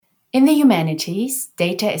In the humanities,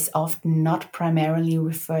 data is often not primarily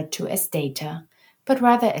referred to as data, but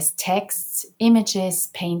rather as texts, images,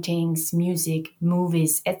 paintings, music,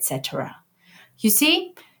 movies, etc. You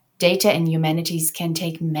see, data in humanities can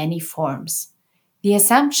take many forms. The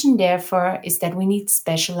assumption, therefore, is that we need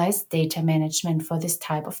specialized data management for this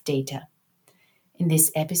type of data. In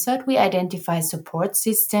this episode, we identify support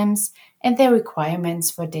systems and their requirements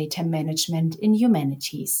for data management in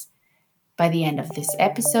humanities. By the end of this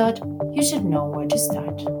episode, you should know where to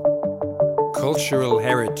start. Cultural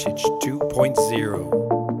Heritage 2.0.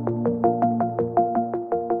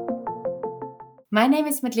 My name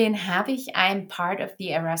is Madeleine Habich. I am part of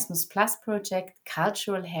the Erasmus Plus project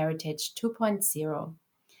Cultural Heritage 2.0.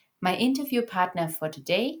 My interview partner for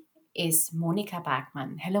today is Monika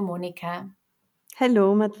Bachmann. Hello, Monika.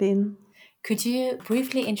 Hello, Madeleine. Could you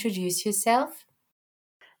briefly introduce yourself?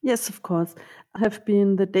 Yes, of course. I have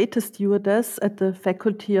been the data stewardess at the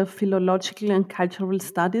Faculty of Philological and Cultural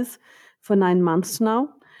Studies for 9 months now.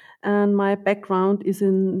 And my background is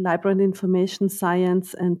in library and information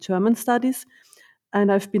science and German studies.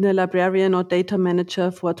 And I've been a librarian or data manager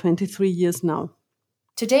for 23 years now.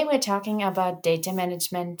 Today we're talking about data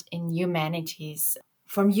management in humanities.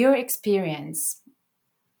 From your experience,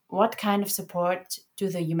 what kind of support do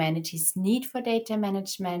the humanities need for data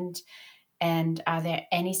management? And are there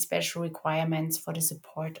any special requirements for the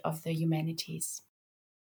support of the humanities?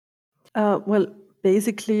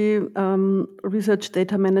 Basically, research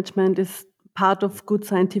data management is part of good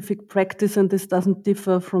scientific practice, and this doesn't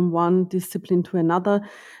differ from one discipline to another,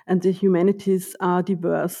 and the humanities are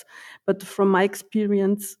diverse. But from my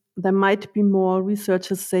experience, there might be more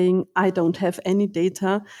researchers saying, I don't have any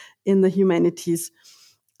data in the humanities.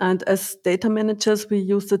 And as data managers, we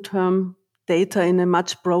use the term data in a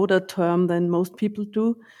much broader term than most people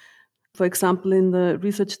do. For example, in the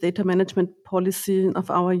research data management policy of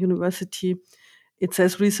our university, it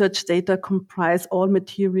says research data comprise all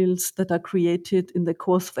materials that are created in the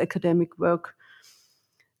course of academic work.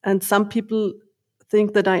 And some people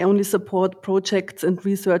think that I only support projects and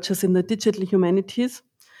researchers in the digital humanities.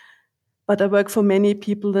 But I work for many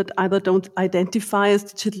people that either don't identify as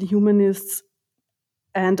digital humanists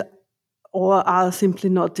and or are simply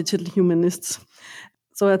not digital humanists.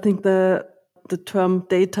 So I think the term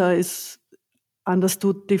data is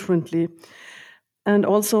understood differently. And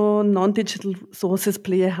also non-digital sources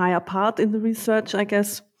play a higher part in the research, I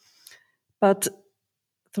guess. But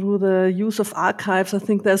through the use of archives, I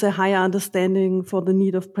think there's a higher understanding for the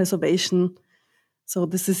need of preservation. So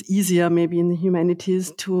this is easier maybe in the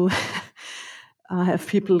humanities to have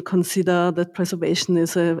people consider that preservation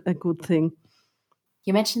is a good thing.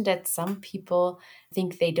 You mentioned that some people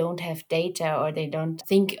think they don't have data or they don't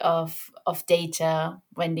think of data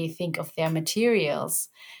when they think of their materials.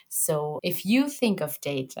 So if you think of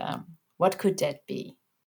data, what could that be?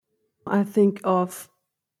 I think of,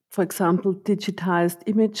 for example, digitized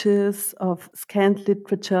images, of scanned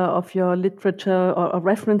literature, of your literature or a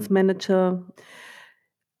reference manager,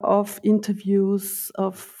 of interviews,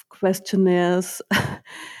 of questionnaires,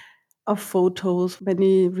 of photos.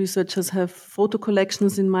 Many researchers have photo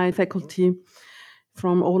collections in my faculty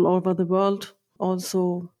from all over the world.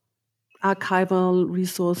 Also archival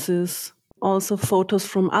resources, also photos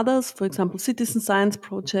from others, for example, citizen science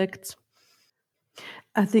projects.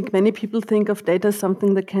 I think many people think of data as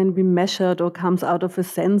something that can be measured or comes out of a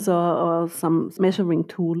sensor or some measuring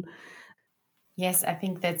tool. Yes, I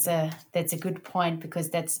think that's a good point, because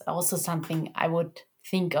that's also something I would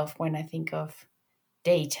think of when I think of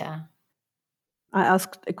data. I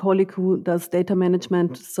asked a colleague who does data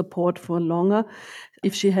management support for longer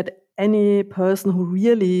if she had any person who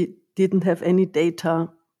really didn't have any data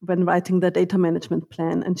when writing the data management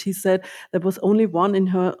plan. And she said there was only one in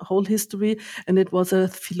her whole history, and it was a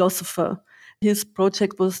philosopher. His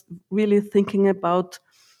project was really thinking about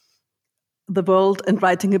the world and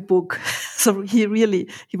writing a book. So he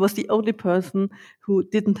was the only person who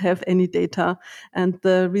didn't have any data, and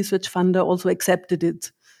the research funder also accepted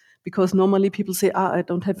it. Because normally people say, I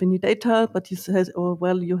don't have any data, but he says, oh,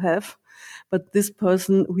 well, you have. But this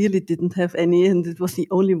person really didn't have any, and it was the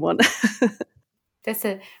only one. That's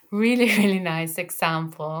a really, really nice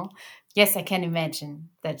example. Yes, I can imagine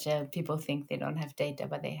that people think they don't have data,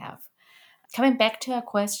 but they have. Coming back to our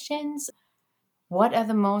questions, what are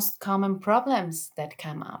the most common problems that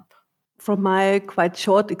come up? From my quite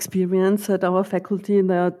short experience at our faculty,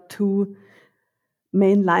 there are two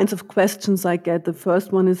main lines of questions I get. The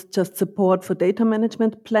first one is just support for data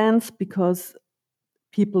management plans, because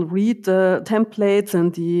people read the templates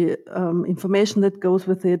and the information that goes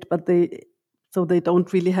with it, but they So they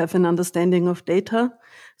don't really have an understanding of data.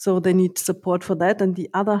 So they need support for that. And the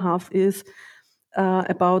other half is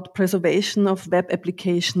about preservation of web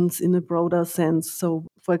applications in a broader sense. So,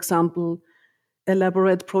 for example,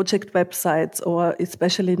 elaborate project websites, or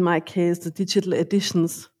especially in my case, the digital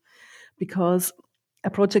editions, because a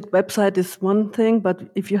project website is one thing,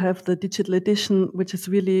 but if you have the digital edition, which is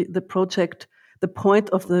really the project, the point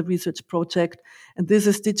of the research project, and this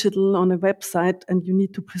is digital on a website, and you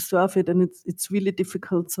need to preserve it, and it's really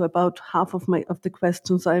difficult. So about half of the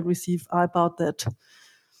questions I receive are about that.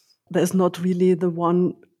 There's not really the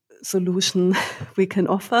one solution we can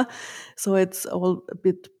offer. So it's all a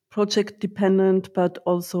bit project dependent, but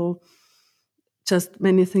also just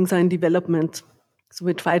many things are in development. So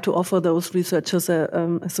we try to offer those researchers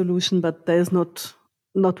a solution, but there is not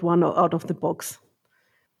one out of the box.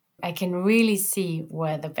 I can really see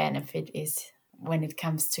where the benefit is when it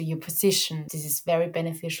comes to your position. This is very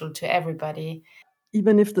beneficial to everybody.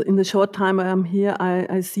 Even if in the short time I am here,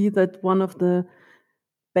 I see that one of the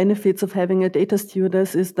benefits of having a data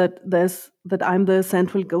stewardess is that I'm the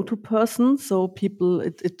central go-to person. So people,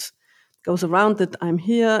 it goes around that I'm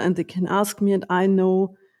here and they can ask me, and I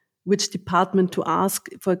know which department to ask,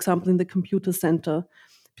 for example, in the computer center.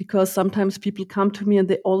 Because sometimes people come to me and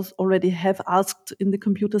they already have asked in the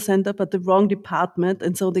computer center, but the wrong department.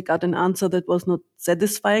 And so they got an answer that was not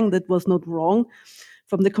satisfying, that was not wrong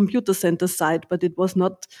from the computer center side, but it was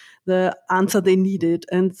not the answer they needed.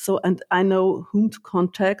 And I know whom to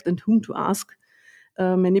contact and whom to ask.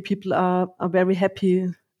 Many people are very happy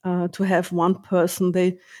to have one person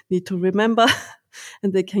they need to remember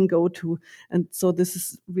and they can go to. And so this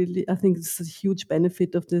is really, I think this is a huge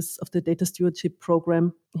benefit of the data stewardship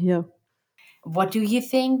program here. What do you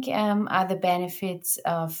think are the benefits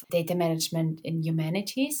of data management in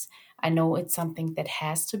humanities? I know it's something that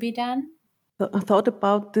has to be done. I thought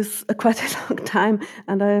about this quite a long time,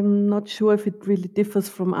 and I'm not sure if it really differs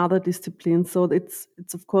from other disciplines. So it's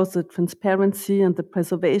of course the transparency and the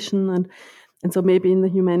preservation, and so maybe in the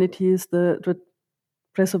humanities the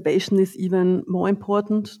preservation is even more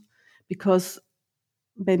important, because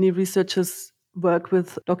many researchers work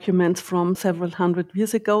with documents from several hundred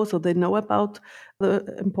years ago, so they know about the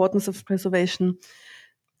importance of preservation.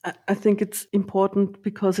 I think it's important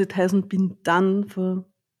because it hasn't been done for,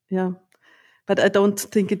 but I don't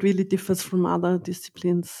think it really differs from other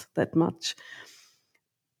disciplines that much.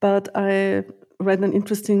 But I read an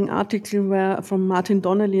interesting article from Martin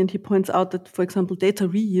Donnelly, and he points out that, for example, data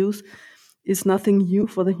reuse is nothing new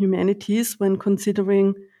for the humanities when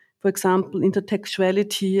considering, for example,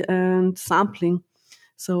 intertextuality and sampling.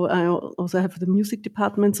 So I also have the music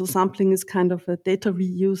department, so sampling is kind of a data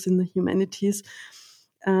reuse in the humanities.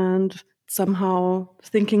 And somehow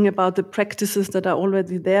thinking about the practices that are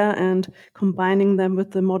already there and combining them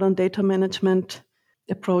with the modern data management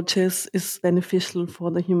approaches is beneficial for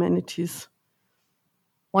the humanities.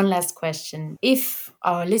 One last question. If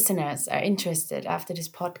our listeners are interested after this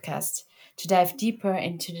podcast to dive deeper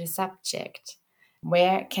into the subject,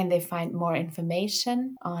 where can they find more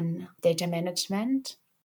information on data management?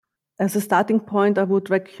 As a starting point, I would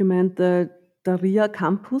recommend the DARIA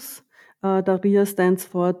campus. DARIA stands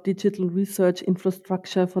for Digital Research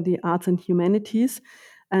Infrastructure for the Arts and Humanities,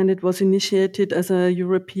 and it was initiated as a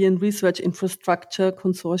European Research Infrastructure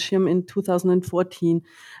Consortium in 2014.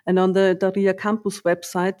 And on the DARIA campus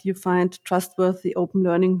website, you find trustworthy open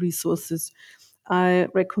learning resources. I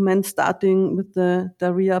recommend starting with the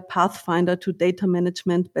DARIA Pathfinder to Data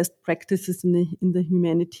Management Best Practices in the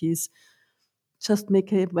Humanities. Just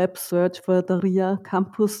make a web search for DARIA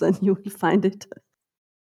campus and you will find it.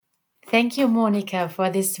 Thank you, Monika, for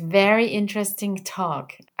this very interesting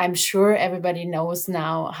talk. I'm sure everybody knows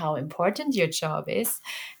now how important your job is.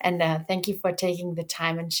 And thank you for taking the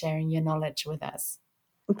time and sharing your knowledge with us.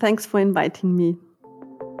 Thanks for inviting me.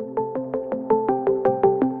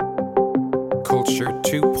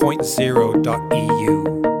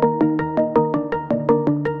 Culture2.0.eu